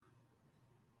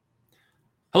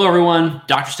Hello, everyone.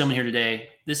 Dr. Stillman here today.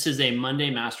 This is a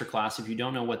Monday masterclass. If you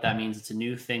don't know what that means, it's a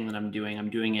new thing that I'm doing. I'm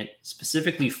doing it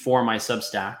specifically for my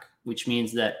Substack, which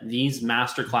means that these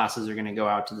masterclasses are going to go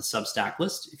out to the Substack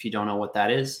list. If you don't know what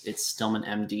that is, it's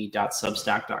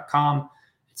stillmanmd.substack.com.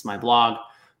 It's my blog.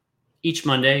 Each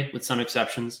Monday, with some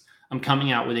exceptions, I'm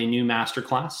coming out with a new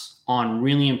masterclass on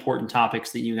really important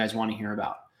topics that you guys want to hear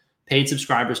about. Paid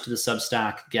subscribers to the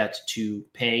Substack get to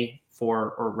pay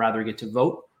for, or rather get to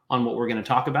vote on what we're going to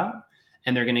talk about.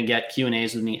 And they're going to get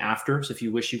Q&As with me after. So if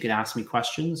you wish you could ask me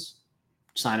questions,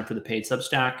 sign up for the paid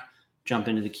Substack, jump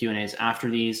into the Q&As after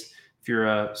these. If you're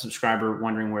a subscriber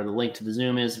wondering where the link to the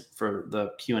Zoom is for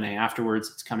the Q&A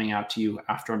afterwards, it's coming out to you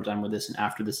after I'm done with this and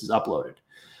after this is uploaded.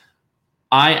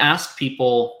 I asked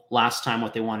people last time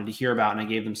what they wanted to hear about, and I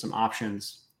gave them some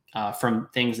options from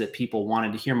things that people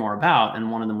wanted to hear more about, and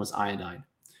one of them was iodine.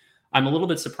 I'm a little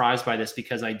bit surprised by this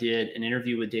because I did an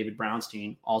interview with David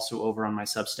Brownstein, also over on my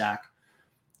Substack,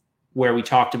 where we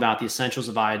talked about the essentials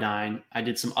of iodine. I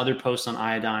did some other posts on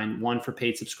iodine, one for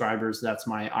paid subscribers. That's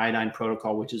my iodine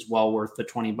protocol, which is well worth the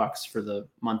 $20 for the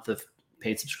month of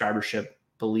paid subscribership,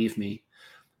 believe me,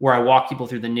 where I walk people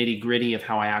through the nitty gritty of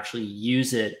how I actually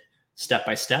use it step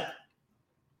by step.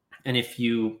 And if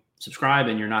you subscribe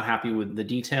and you're not happy with the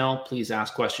detail, please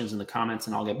ask questions in the comments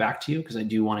and I'll get back to you, because I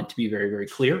do want it to be very, very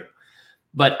clear.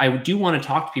 But I do want to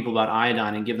talk to people about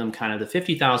iodine and give them kind of the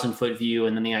 50,000 foot view,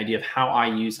 and then the idea of how I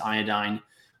use iodine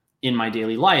in my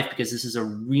daily life, because this is a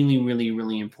really, really,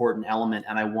 really important element.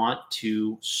 And I want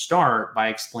to start by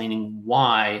explaining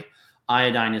why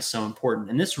iodine is so important.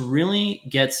 And this really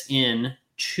gets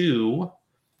into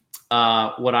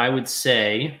what I would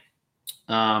say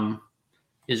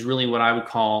is really what I would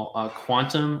call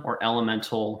quantum or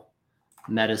elemental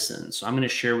medicine. So I'm going to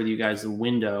share with you guys the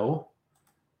window.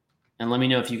 And let me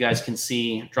know if you guys can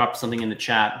see, drop something in the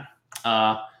chat,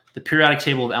 the periodic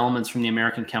table of elements from the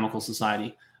American Chemical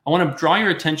Society. I want to draw your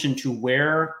attention to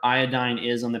where iodine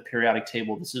is on the periodic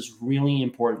table. This is really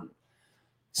important.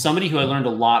 Somebody who I learned a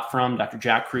lot from, Dr.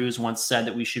 Jack Kruse, once said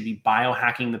that we should be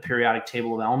biohacking the periodic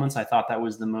table of elements. I thought that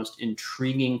was the most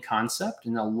intriguing concept.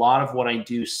 And a lot of what I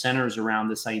do centers around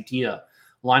this idea.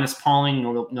 Linus Pauling,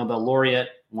 Nobel laureate,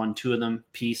 won 2 of them,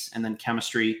 peace and then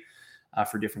chemistry,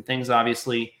 for different things,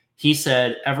 obviously. He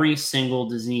said every single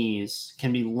disease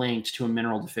can be linked to a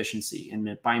mineral deficiency.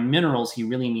 And by minerals, he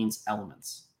really means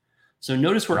elements. So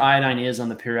notice where iodine is on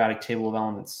the periodic table of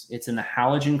elements. It's in the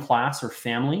halogen class or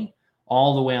family,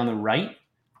 all the way on the right.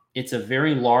 It's a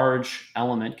very large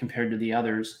element compared to the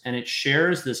others, and it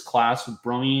shares this class with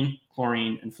bromine,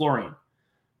 chlorine, and fluorine.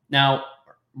 Now,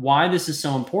 why this is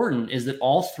so important is that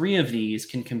all 3 of these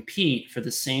can compete for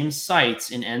the same sites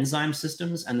in enzyme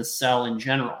systems and the cell in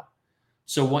general.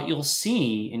 So what you'll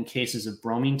see in cases of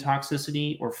bromine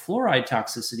toxicity or fluoride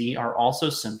toxicity are also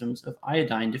symptoms of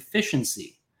iodine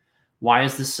deficiency. Why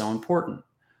is this so important?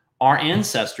 Our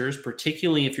ancestors,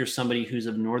 particularly if you're somebody who's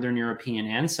of Northern European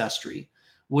ancestry,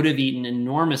 would have eaten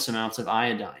enormous amounts of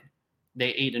iodine.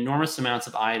 They ate enormous amounts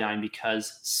of iodine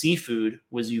because seafood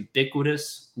was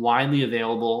ubiquitous, widely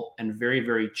available, and very,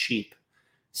 very cheap.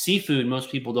 Seafood, most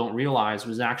people don't realize,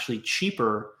 was actually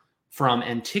cheaper from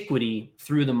antiquity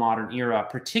through the modern era,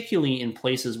 particularly in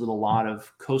places with a lot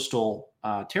of coastal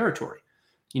territory.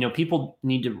 You know, people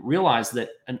need to realize that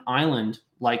an island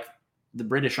like the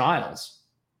British Isles,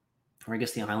 or I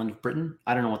guess the island of Britain,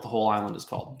 I don't know what the whole island is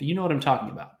called, but you know what I'm talking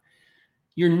about.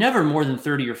 You're never more than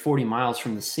 30 or 40 miles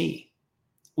from the sea,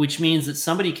 which means that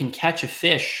somebody can catch a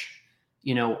fish,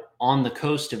 you know, on the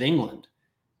coast of England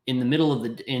in the middle of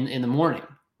in the morning,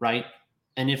 right?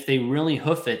 And if they really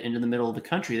hoof it into the middle of the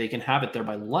country, they can have it there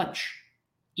by lunch,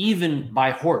 even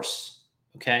by horse,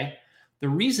 okay? The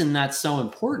reason that's so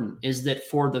important is that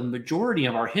for the majority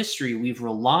of our history, we've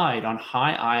relied on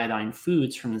high iodine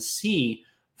foods from the sea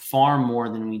far more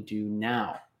than we do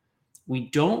now. We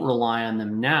don't rely on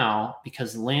them now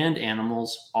because land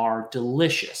animals are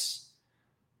delicious.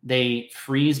 They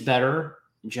freeze better,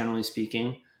 generally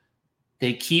speaking.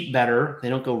 They keep better. They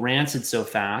don't go rancid so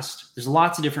fast. There's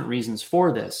lots of different reasons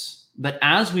for this. But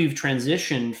as we've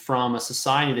transitioned from a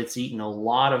society that's eaten a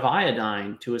lot of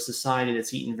iodine to a society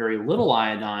that's eaten very little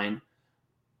iodine,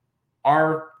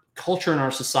 our culture and our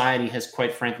society has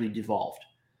quite frankly devolved.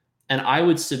 And I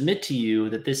would submit to you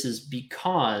that this is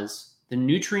because the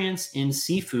nutrients in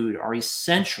seafood are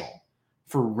essential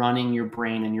for running your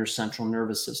brain and your central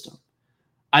nervous system.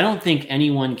 I don't think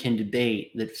anyone can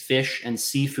debate that fish and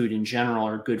seafood in general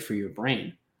are good for your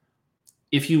brain.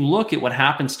 If you look at what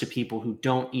happens to people who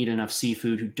don't eat enough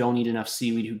seafood, who don't eat enough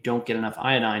seaweed, who don't get enough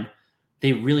iodine,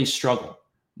 they really struggle.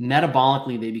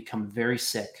 Metabolically, they become very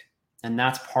sick. And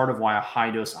that's part of why a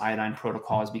high dose iodine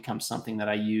protocol has become something that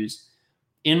I use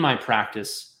in my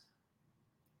practice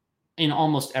in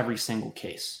almost every single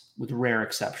case, with rare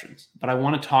exceptions. But I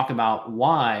want to talk about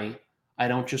why I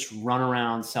don't just run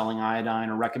around selling iodine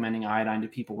or recommending iodine to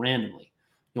people randomly.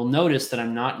 You'll notice that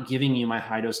I'm not giving you my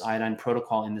high dose iodine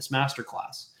protocol in this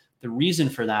masterclass. The reason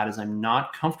for that is I'm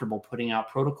not comfortable putting out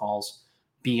protocols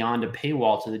beyond a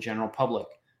paywall to the general public.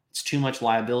 It's too much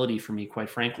liability for me, quite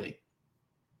frankly.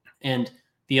 And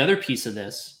the other piece of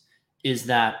this is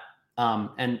that,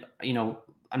 and you know,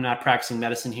 I'm not practicing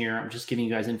medicine here. I'm just giving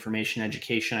you guys information,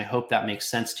 education. I hope that makes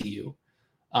sense to you.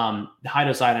 The high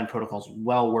dose iodine protocol is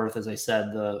well worth, as I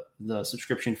said, the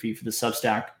subscription fee for the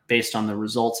Substack based on the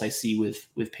results I see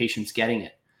with patients getting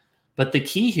it. But the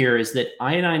key here is that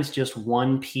iodine is just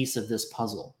one piece of this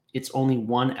puzzle. It's only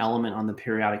one element on the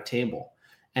periodic table.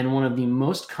 And one of the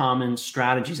most common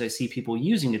strategies I see people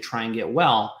using to try and get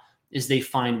well is they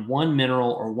find one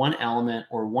mineral or one element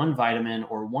or one vitamin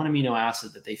or one amino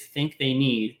acid that they think they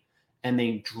need, and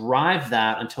they drive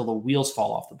that until the wheels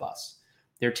fall off the bus.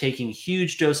 They're taking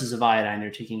huge doses of iodine. They're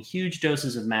taking huge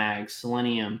doses of mags,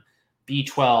 selenium,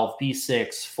 B12, B6,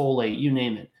 folate, you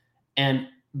name it. And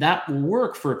that will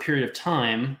work for a period of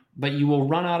time, but you will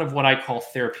run out of what I call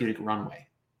therapeutic runway.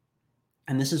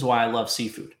 And this is why I love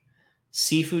seafood.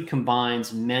 Seafood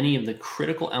combines many of the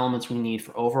critical elements we need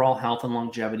for overall health and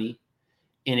longevity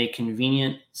in a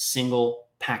convenient single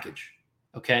package.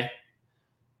 Okay?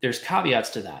 There's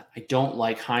caveats to that. I don't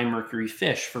like high mercury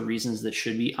fish for reasons that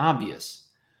should be obvious.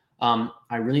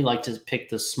 I really like to pick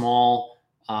the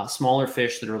smaller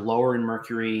fish that are lower in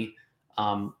mercury,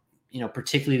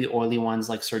 particularly the oily ones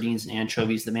like sardines and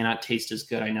anchovies that may not taste as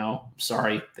good. I know,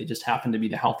 sorry, they just happen to be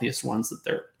the healthiest ones that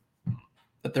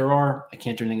there are. I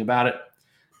can't do anything about it.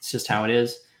 It's just how it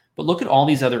is. But look at all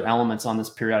these other elements on this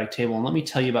periodic table. And let me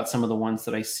tell you about some of the ones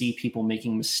that I see people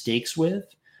making mistakes with,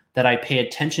 that I pay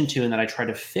attention to and that I try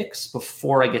to fix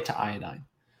before I get to iodine.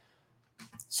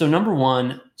 So number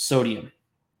one, sodium.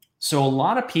 So a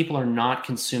lot of people are not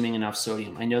consuming enough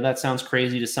sodium. I know that sounds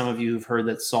crazy to some of you who've heard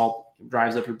that salt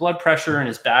drives up your blood pressure and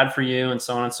is bad for you and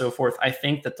so on and so forth. I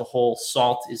think that the whole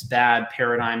salt is bad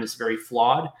paradigm is very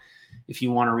flawed. If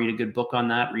you want to read a good book on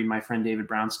that, read my friend David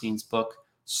Brownstein's book,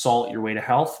 Salt Your Way to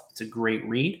Health. It's a great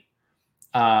read.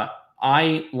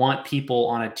 I want people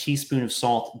on a teaspoon of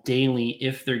salt daily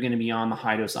if they're going to be on the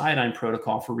high dose iodine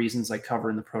protocol for reasons I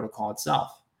cover in the protocol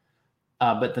itself.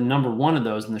 But the number one of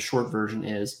those in the short version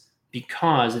is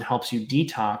because it helps you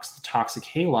detox the toxic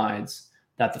halides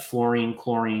that the fluorine,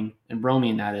 chlorine, and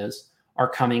bromine, that is, are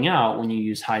coming out when you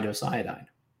use high dose iodine.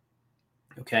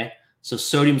 Okay, so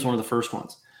sodium is one of the first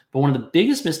ones. But one of the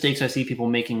biggest mistakes I see people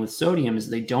making with sodium is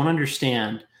they don't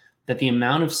understand that the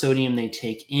amount of sodium they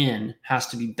take in has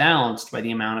to be balanced by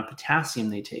the amount of potassium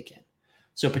they take in.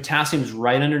 So potassium is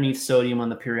right underneath sodium on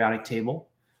the periodic table.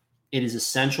 It is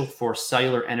essential for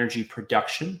cellular energy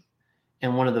production.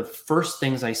 And one of the first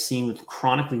things I see with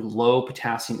chronically low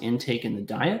potassium intake in the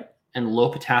diet and low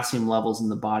potassium levels in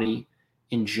the body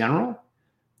in general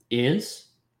is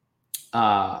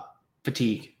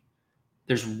fatigue.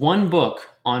 There's one book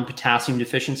on potassium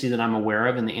deficiency that I'm aware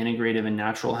of in the integrative and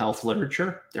natural health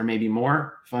literature. There may be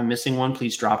more. If I'm missing one,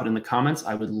 please drop it in the comments.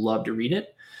 I would love to read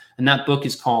it. And that book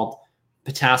is called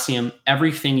Potassium,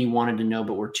 Everything You Wanted to Know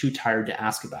But Were Too Tired to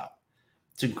Ask About.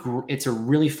 It's a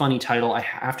really funny title. I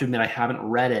have to admit I haven't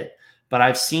read it, but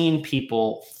I've seen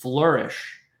people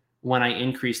flourish when I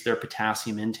increase their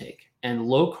potassium intake. And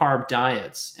low-carb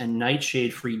diets and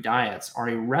nightshade-free diets are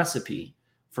a recipe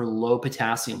for low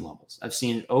potassium levels. I've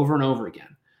seen it over and over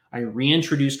again. I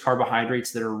reintroduce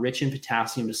carbohydrates that are rich in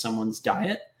potassium to someone's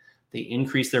diet. They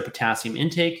increase their potassium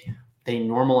intake. They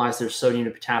normalize their sodium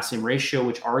to potassium ratio,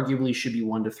 which arguably should be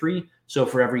 1 to 3. So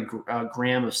for every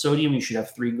gram of sodium, you should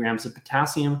have 3 grams of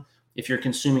potassium. If you're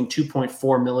consuming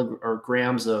 2.4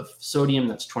 grams of sodium,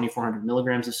 that's 2,400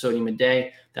 milligrams of sodium a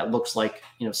day. That looks like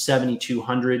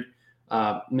 7,200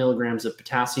 milligrams of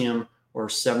potassium, or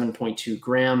 7.2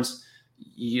 grams.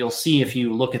 You'll see if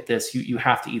you look at this, you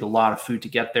have to eat a lot of food to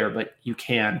get there, but you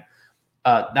can.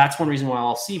 That's one reason why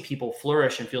I'll see people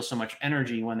flourish and feel so much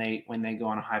energy when they go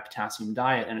on a high potassium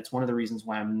diet. And it's one of the reasons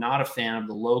why I'm not a fan of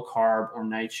the low carb or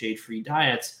nightshade free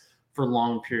diets for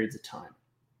long periods of time.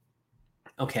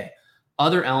 Okay.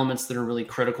 Other elements that are really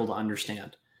critical to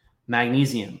understand: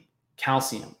 magnesium,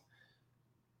 calcium.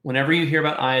 Whenever you hear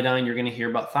about iodine, you're going to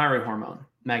hear about thyroid hormone.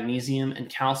 Magnesium and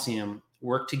calcium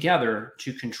work together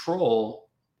to control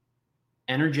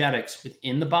energetics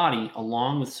within the body,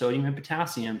 along with sodium and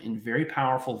potassium, in very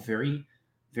powerful, very,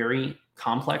 very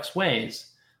complex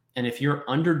ways. And if you're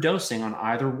underdosing on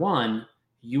either one,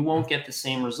 you won't get the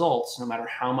same results no matter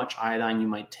how much iodine you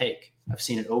might take. I've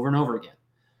seen it over and over again.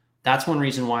 That's one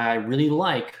reason why I really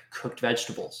like cooked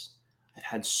vegetables. I've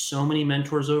had so many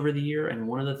mentors over the year, and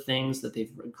one of the things that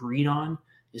they've agreed on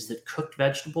is that cooked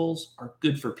vegetables are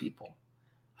good for people.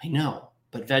 I know,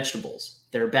 but vegetables,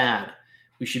 they're bad.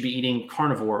 We should be eating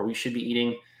carnivore. We should be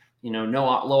eating, no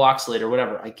low oxalate or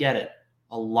whatever. I get it.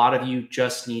 A lot of you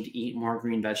just need to eat more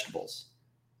green vegetables.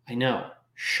 I know,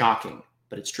 shocking,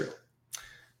 but it's true.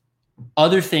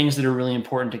 Other things that are really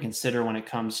important to consider when it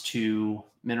comes to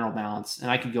mineral balance,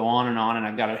 and I could go on, and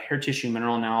I've got a hair tissue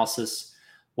mineral analysis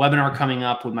webinar coming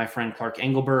up with my friend Clark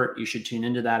Engelbert. You should tune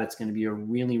into that. It's going to be a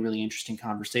really, really interesting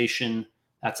conversation.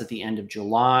 That's at the end of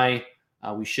July.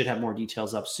 We should have more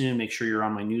details up soon. Make sure you're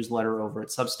on my newsletter over at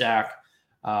Substack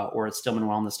or at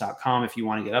stillmanwellness.com if you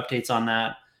want to get updates on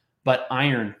that. But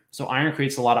iron. So iron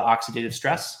creates a lot of oxidative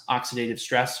stress. Oxidative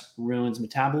stress ruins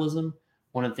metabolism.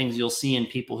 One of the things you'll see in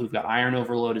people who've got iron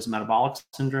overload is metabolic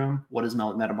syndrome. What does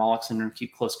metabolic syndrome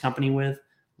keep close company with?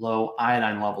 Low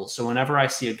iodine levels. So whenever I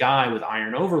see a guy with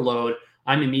iron overload,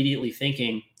 I'm immediately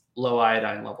thinking low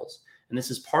iodine levels. And this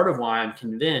is part of why I'm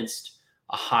convinced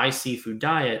a high seafood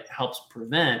diet helps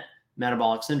prevent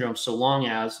metabolic syndrome so long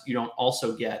as you don't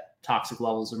also get toxic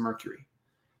levels of mercury.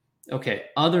 Okay,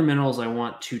 other minerals I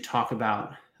want to talk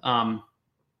about.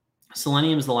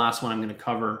 Selenium is the last one I'm going to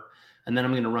cover, and then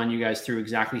I'm going to run you guys through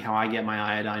exactly how I get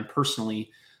my iodine personally,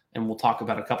 and we'll talk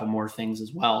about a couple more things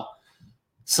as well.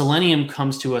 Selenium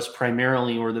comes to us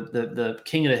primarily, or the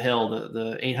king of the hill,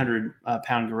 the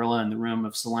 800-pound gorilla in the room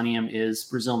of selenium is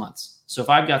Brazil nuts. So if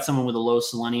I've got someone with a low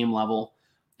selenium level,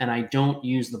 and I don't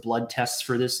use the blood tests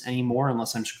for this anymore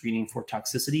unless I'm screening for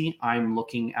toxicity, I'm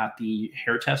looking at the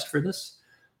hair test for this.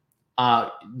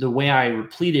 The way I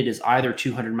replete it is either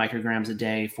 200 micrograms a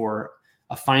day for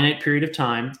a finite period of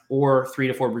time or 3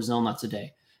 to 4 Brazil nuts a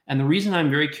day. And the reason I'm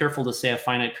very careful to say a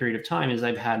finite period of time is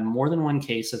I've had more than one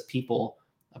case of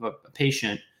a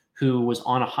patient who was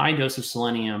on a high dose of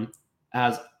selenium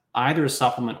as either a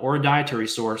supplement or a dietary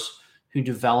source who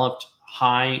developed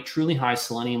truly high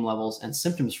selenium levels and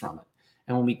symptoms from it.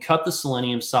 And when we cut the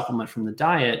selenium supplement from the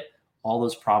diet, all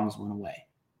those problems went away.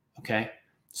 Okay.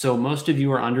 So most of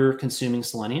you are under consuming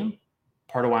selenium,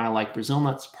 part of why I like Brazil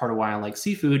nuts, part of why I like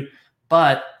seafood.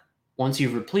 But once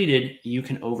you've repleted, you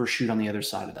can overshoot on the other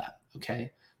side of that.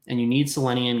 Okay. And you need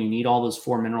selenium. You need all those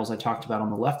 4 minerals I talked about on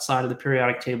the left side of the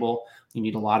periodic table. You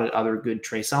need a lot of other good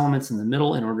trace elements in the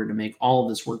middle in order to make all of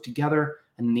this work together.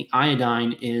 And the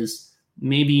iodine is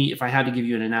maybe, if I had to give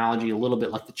you an analogy, a little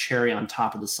bit like the cherry on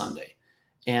top of the sundae.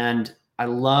 And I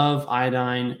love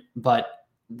iodine, but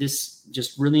this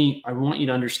just really, I want you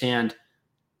to understand,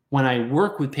 when I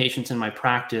work with patients in my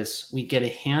practice, we get a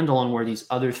handle on where these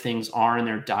other things are in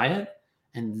their diet,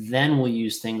 and then we'll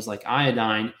use things like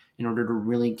iodine in order to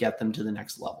really get them to the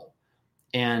next level.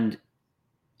 And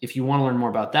if you want to learn more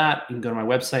about that, you can go to my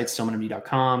website,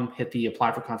 stillmanmd.com, hit the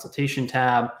apply for consultation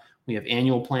tab. We have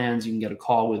annual plans. You can get a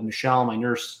call with Michelle, my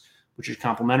nurse, which is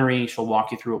complimentary. She'll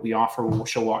walk you through what we offer.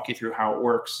 She'll walk you through how it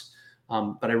works.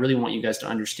 But I really want you guys to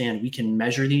understand we can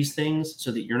measure these things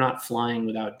so that you're not flying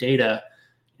without data.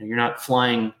 You're not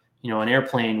flying, an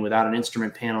airplane without an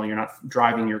instrument panel. You're not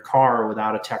driving your car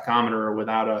without a tachometer or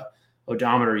without a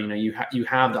odometer. You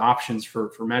have the options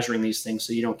for measuring these things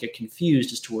so you don't get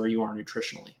confused as to where you are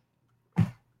nutritionally.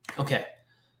 Okay.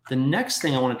 The next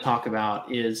thing I want to talk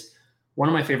about is one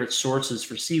of my favorite sources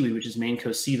for seaweed, which is Maine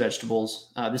Coast Sea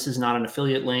Vegetables. This is not an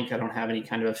affiliate link. I don't have any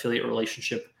kind of affiliate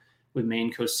relationship with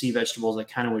Maine Coast Sea Vegetables. I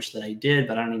kind of wish that I did,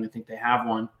 but I don't even think they have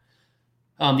one.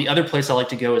 The other place I like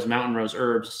to go is Mountain Rose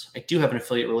Herbs. I do have an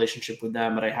affiliate relationship with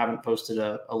them, but I haven't posted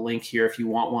a link here. If you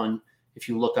want one, if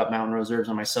you look up Mountain Rose Herbs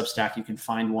on my Substack, you can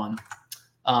find one.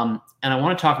 And I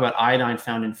want to talk about iodine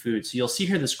found in food. So you'll see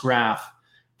here this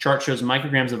chart shows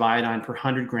micrograms of iodine per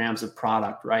 100 grams of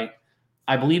product, right?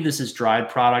 I believe this is dried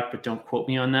product, but don't quote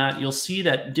me on that. You'll see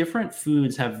that different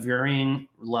foods have varying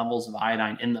levels of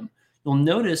iodine in them. You'll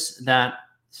notice that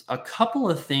a couple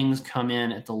of things come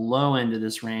in at the low end of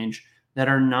this range that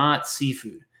are not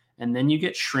seafood. And then you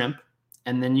get shrimp,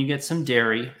 and then you get some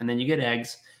dairy, and then you get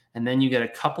eggs, and then you get a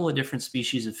couple of different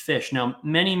species of fish. Now,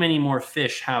 many, many more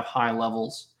fish have high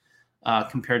levels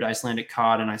compared to Icelandic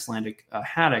cod and Icelandic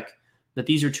haddock, but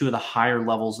these are 2 of the higher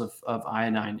levels of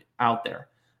iodine out there.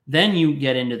 Then you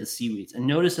get into the seaweeds, and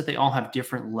notice that they all have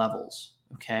different levels,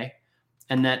 okay?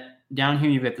 And that down here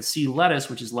you've got the sea lettuce,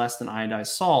 which is less than iodized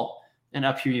salt, and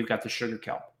up here you've got the sugar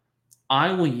kelp.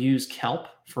 I will use kelp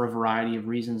for a variety of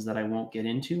reasons that I won't get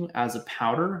into as a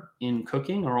powder in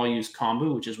cooking, or I'll use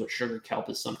kombu, which is what sugar kelp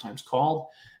is sometimes called,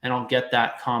 and I'll get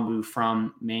that kombu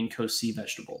from Maine Coast Sea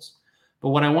Vegetables. But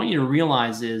what I want you to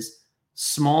realize is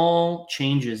small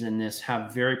changes in this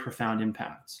have very profound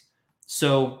impacts.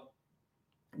 So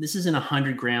this is in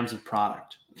 100 grams of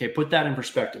product. Okay, put that in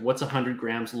perspective. What's 100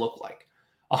 grams look like?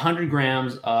 100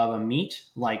 grams of a meat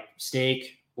like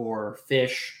steak or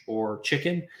fish or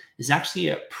chicken is actually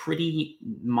a pretty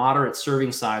moderate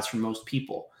serving size for most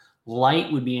people.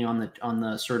 Light would be on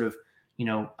the sort of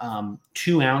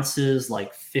 2 ounces,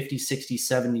 like 50, 60,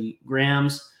 70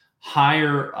 grams.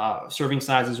 Higher serving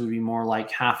sizes would be more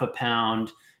like half a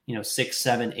pound, 6,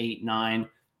 7, 8, 9,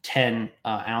 10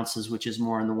 ounces, which is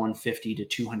more in the 150 to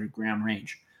 200 gram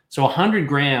range. So 100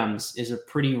 grams is a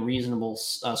pretty reasonable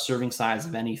serving size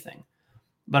of anything.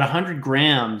 But 100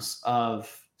 grams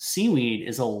of seaweed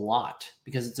is a lot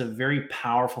because it's a very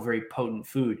powerful, very potent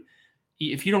food.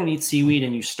 If you don't eat seaweed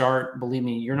and you start, believe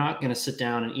me, you're not going to sit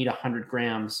down and eat 100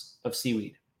 grams of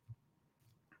seaweed.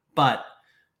 But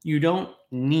you don't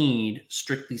need,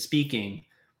 strictly speaking,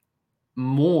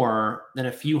 more than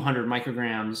a few hundred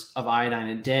micrograms of iodine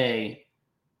a day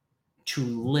to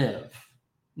live.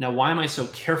 Now, why am I so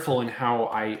careful in how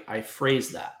I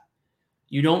phrase that?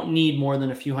 You don't need more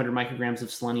than a few hundred micrograms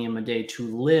of selenium a day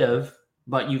to live,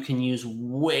 but you can use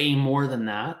way more than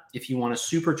that if you want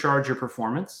to supercharge your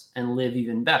performance and live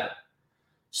even better.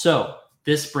 So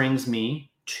this brings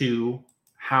me to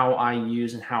how I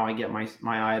use and how I get my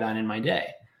iodine in my day.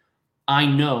 I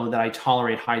know that I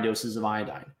tolerate high doses of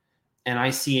iodine, and I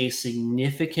see a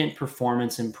significant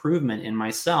performance improvement in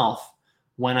myself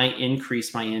when I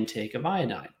increase my intake of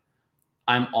iodine.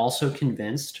 I'm also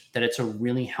convinced that it's a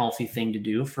really healthy thing to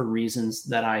do for reasons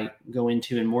that I go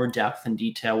into in more depth and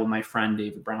detail with my friend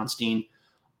David Brownstein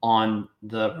on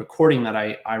the recording that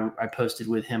I posted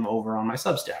with him over on my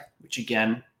Substack, which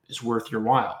again is worth your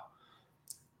while.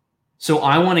 So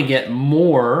I want to get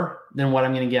more than what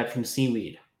I'm going to get from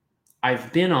seaweed.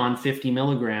 I've been on 50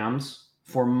 milligrams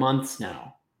for months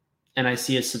now, and I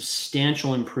see a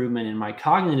substantial improvement in my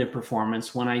cognitive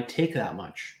performance when I take that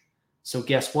much. So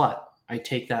guess what? I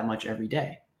take that much every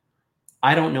day.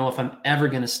 I don't know if I'm ever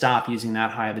going to stop using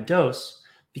that high of a dose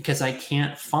because I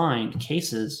can't find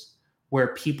cases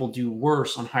where people do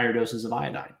worse on higher doses of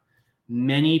iodine.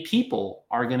 Many people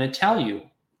are going to tell you,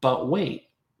 but wait,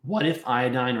 what if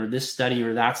iodine or this study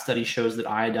or that study shows that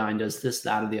iodine does this,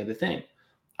 that, or the other thing?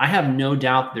 I have no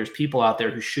doubt that there's people out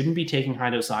there who shouldn't be taking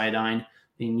high dose iodine.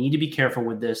 They need to be careful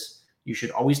with this. You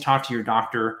should always talk to your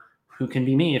doctor, who can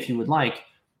be me if you would like,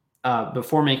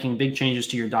 before making big changes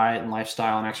to your diet and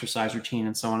lifestyle and exercise routine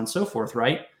and so on and so forth,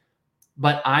 right?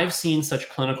 But I've seen such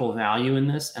clinical value in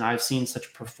this, and I've seen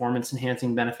such performance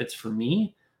enhancing benefits for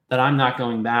me that I'm not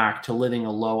going back to living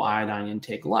a low iodine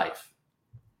intake life.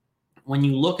 When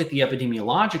you look at the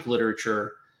epidemiologic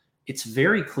literature, it's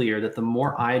very clear that the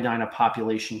more iodine a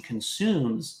population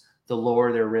consumes, the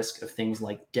lower their risk of things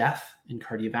like death and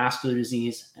cardiovascular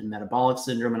disease and metabolic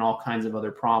syndrome and all kinds of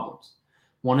other problems.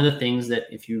 One of the things that,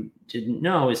 if you didn't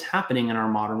know, is happening in our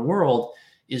modern world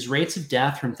is rates of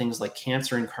death from things like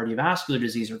cancer and cardiovascular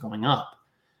disease are going up.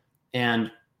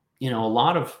 And, a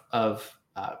lot of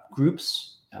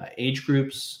groups, age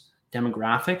groups,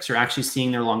 demographics are actually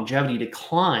seeing their longevity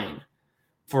decline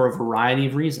for a variety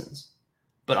of reasons.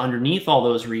 But underneath all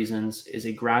those reasons is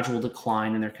a gradual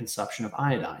decline in their consumption of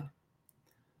iodine.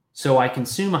 So I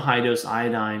consume a high dose of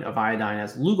iodine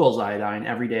as Lugol's iodine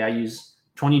every day. I use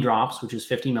 20 drops, which is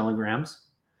 50 milligrams.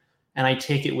 And I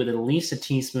take it with at least a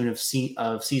teaspoon of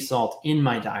sea salt in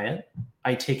my diet.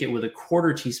 I take it with a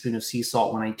quarter teaspoon of sea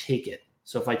salt when I take it.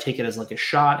 So if I take it as like a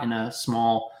shot in a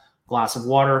small glass of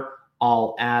water,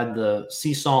 I'll add the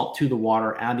sea salt to the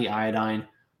water, add the iodine,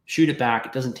 shoot it back.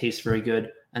 It doesn't taste very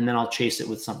good. And then I'll chase it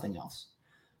with something else.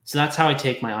 So that's how I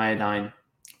take my iodine.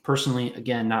 Personally,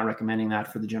 again, not recommending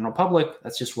that for the general public.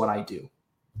 That's just what I do.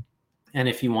 And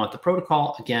if you want the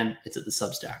protocol, again, it's at the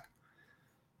Substack.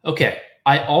 Okay,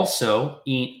 I also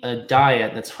eat a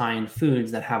diet that's high in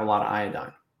foods that have a lot of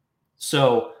iodine.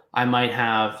 So I might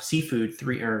have seafood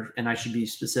and I should be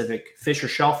specific, fish or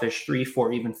shellfish 3,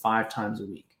 4, even 5 times a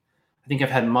week. I think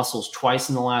I've had mussels twice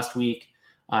in the last week.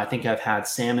 I think I've had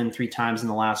salmon 3 times in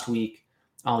the last week.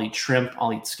 I'll eat shrimp.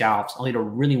 I'll eat scallops. I'll eat a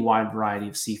really wide variety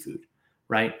of seafood,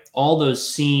 right? All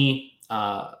those fish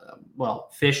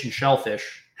and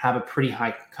shellfish have a pretty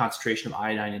high concentration of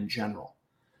iodine in general.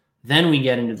 Then we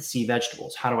get into the sea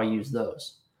vegetables. How do I use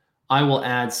those? I will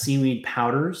add seaweed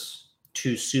powders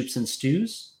to soups and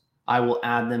stews. I will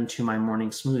add them to my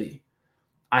morning smoothie.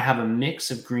 I have a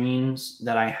mix of greens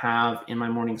that I have in my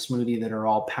morning smoothie that are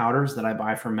all powders that I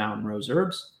buy from Mountain Rose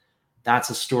Herbs.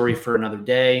 That's a story for another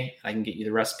day. I can get you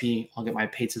the recipe. I'll get my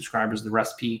paid subscribers the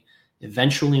recipe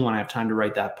eventually when I have time to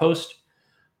write that post.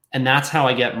 And that's how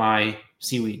I get my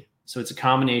seaweed. So it's a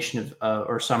combination of,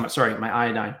 my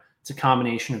iodine. It's a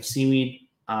combination of seaweed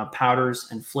powders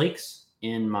and flakes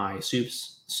in my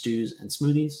soups, stews, and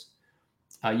smoothies.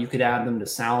 You could add them to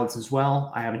salads as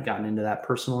well. I haven't gotten into that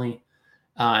personally.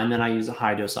 And then I use a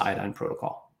high dose iodine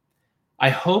protocol. I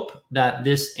hope that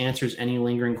this answers any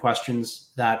lingering questions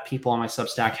that people on my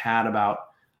Substack had about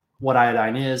what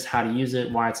iodine is, how to use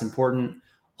it, why it's important.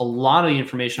 A lot of the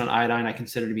information on iodine I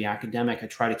consider to be academic. I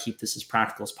try to keep this as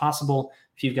practical as possible.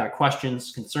 If you've got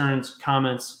questions, concerns,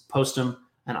 comments, post them,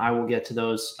 and I will get to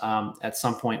those at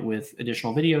some point with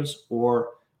additional videos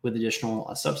or with additional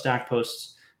Substack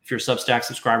posts. If you're a Substack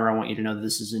subscriber, I want you to know that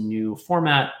this is a new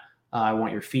format. I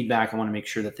want your feedback. I want to make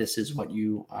sure that this is what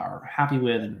you are happy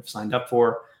with and have signed up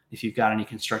for. If you've got any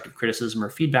constructive criticism or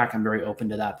feedback, I'm very open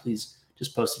to that. Please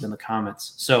just post it in the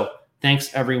comments. So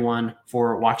thanks everyone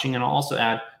for watching. And I'll also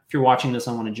add, if you're watching this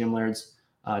on one of Jim Laird's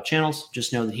channels,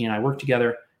 just know that he and I work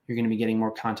together. You're going to be getting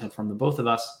more content from the both of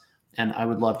us. And I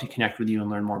would love to connect with you and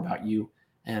learn more about you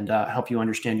and help you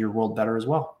understand your world better as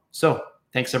well. So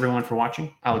thanks everyone for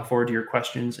watching. I look forward to your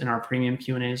questions in our premium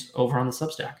Q&As over on the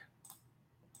Substack.